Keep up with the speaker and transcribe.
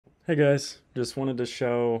Hey guys, just wanted to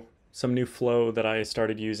show some new flow that I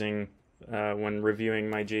started using when reviewing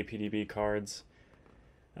my JPDB cards,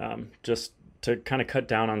 just to kind of cut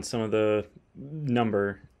down on some of the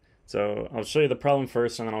number. So I'll show you the problem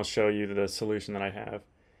first, and then I'll show you the solution that I have.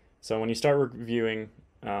 So when you start reviewing,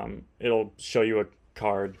 it'll show you a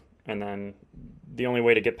card, and then the only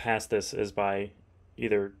way to get past this is by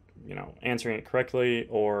either answering it correctly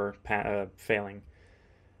or failing.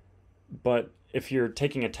 But if you're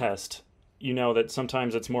taking a test, you know that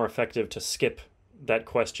sometimes it's more effective to skip that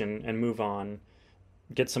question and move on,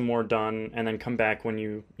 get some more done, and then come back when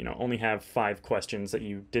you only have 5 questions that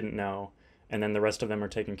you didn't know, and then the rest of them are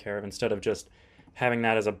taken care of, instead of just having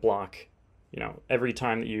that as a block. Every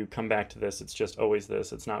time that you come back to this, it's just always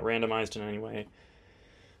this. It's not randomized in any way.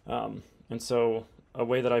 And so a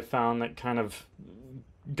way that I found that kind of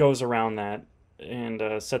goes around that and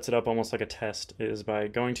sets it up almost like a test is by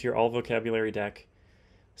going to your all vocabulary deck,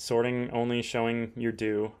 sorting only showing your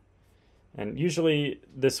do, and usually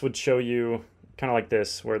this would show you kind of like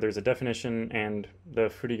this, where there's a definition and the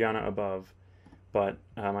furigana above. But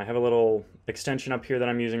I have a little extension up here that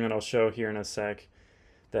I'm using that I'll show here in a sec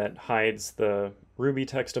that hides the Ruby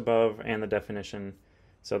text above and the definition.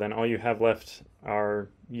 So then all you have left are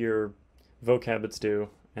your vocab it's due,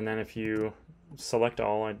 and then if you select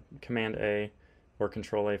all, I'd Command A or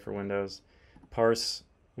Control A for Windows, parse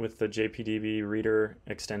with the JPDBreader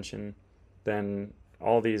extension, then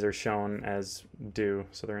all these are shown as due,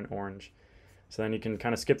 so they're in orange. So then you can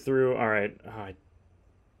kind of skip through. All right, I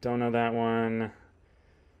don't know that one,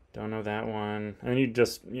 don't know that one, and then you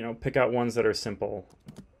just pick out ones that are simple.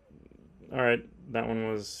 All right, that one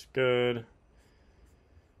was good.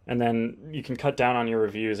 And then you can cut down on your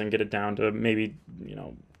reviews and get it down to maybe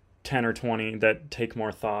 10 or 20 that take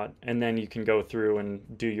more thought, and then you can go through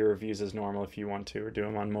and do your reviews as normal if you want to, or do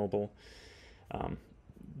them on mobile.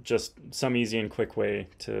 Just some easy and quick way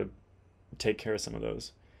to take care of some of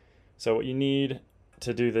those. So what you need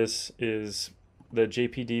to do this is the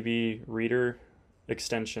JPDBreader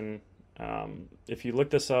extension. If you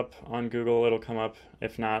look this up on Google, it'll come up.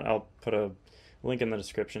 If not, I'll put a link in the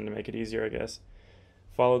description to make it easier, I guess.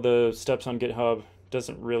 Follow the steps on GitHub.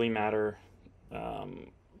 Doesn't really matter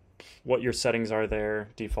what your settings are there.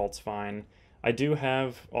 Default's fine. I do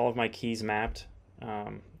have all of my keys mapped.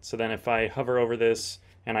 So then if I hover over this,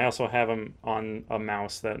 and I also have them on a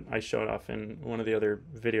mouse that I showed off in one of the other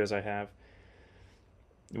videos I have,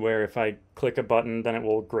 where if I click a button, then it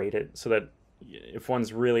will grade it, so that if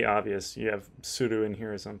one's really obvious, you have sudo in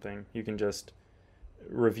here or something, you can just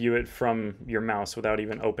review it from your mouse without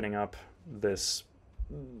even opening up this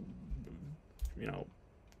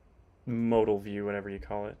modal view, whatever you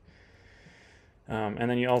call it. And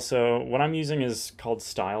then you also, what I'm using is called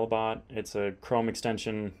Stylebot. It's a Chrome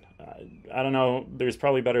extension. I don't know, there's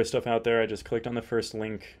probably better stuff out there. I just clicked on the first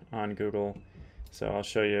link on Google, so I'll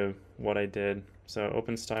show you what I did. So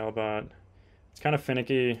open Stylebot. It's kind of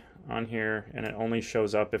finicky on here, and it only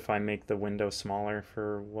shows up if I make the window smaller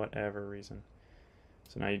for whatever reason.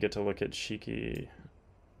 So now you get to look at Shiki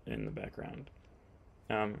in the background.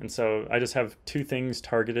 And so I just have 2 things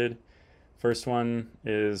targeted. First one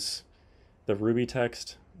is the Ruby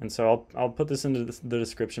text, and so I'll put this into the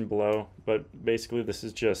description below, but basically this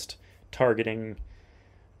is just targeting,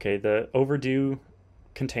 okay, the overdue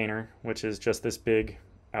container, which is just this big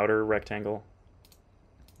outer rectangle,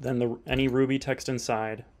 then any Ruby text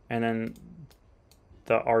inside, and then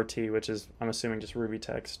the RT, which is, I'm assuming, just Ruby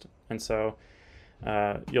text. And so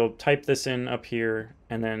you'll type this in up here,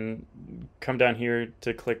 and then come down here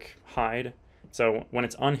to click hide. So when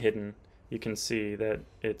it's unhidden, you can see that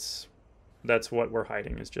that's what we're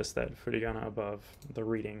hiding, is just that furigana above the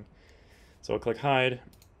reading. So I'll click hide,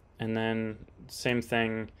 and then same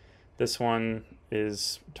thing. This one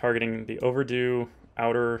is targeting the overdue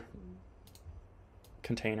outer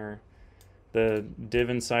container, the div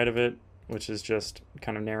inside of it, which is just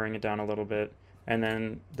kind of narrowing it down a little bit, and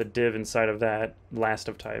then the div inside of that, last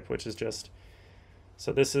of type, which is just,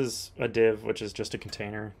 so this is a div, which is just a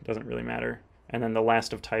container, doesn't really matter. And then the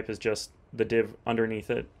last of type is just the div underneath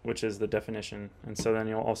it, which is the definition. And so then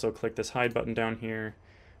you'll also click this hide button down here,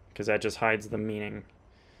 because that just hides the meaning.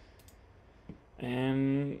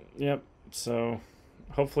 And yep, so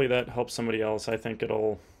hopefully that helps somebody else. I think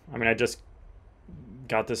I just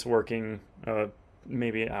got this working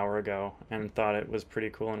maybe an hour ago and thought it was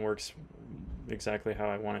pretty cool and works exactly how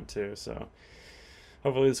I want it to. So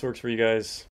hopefully this works for you guys.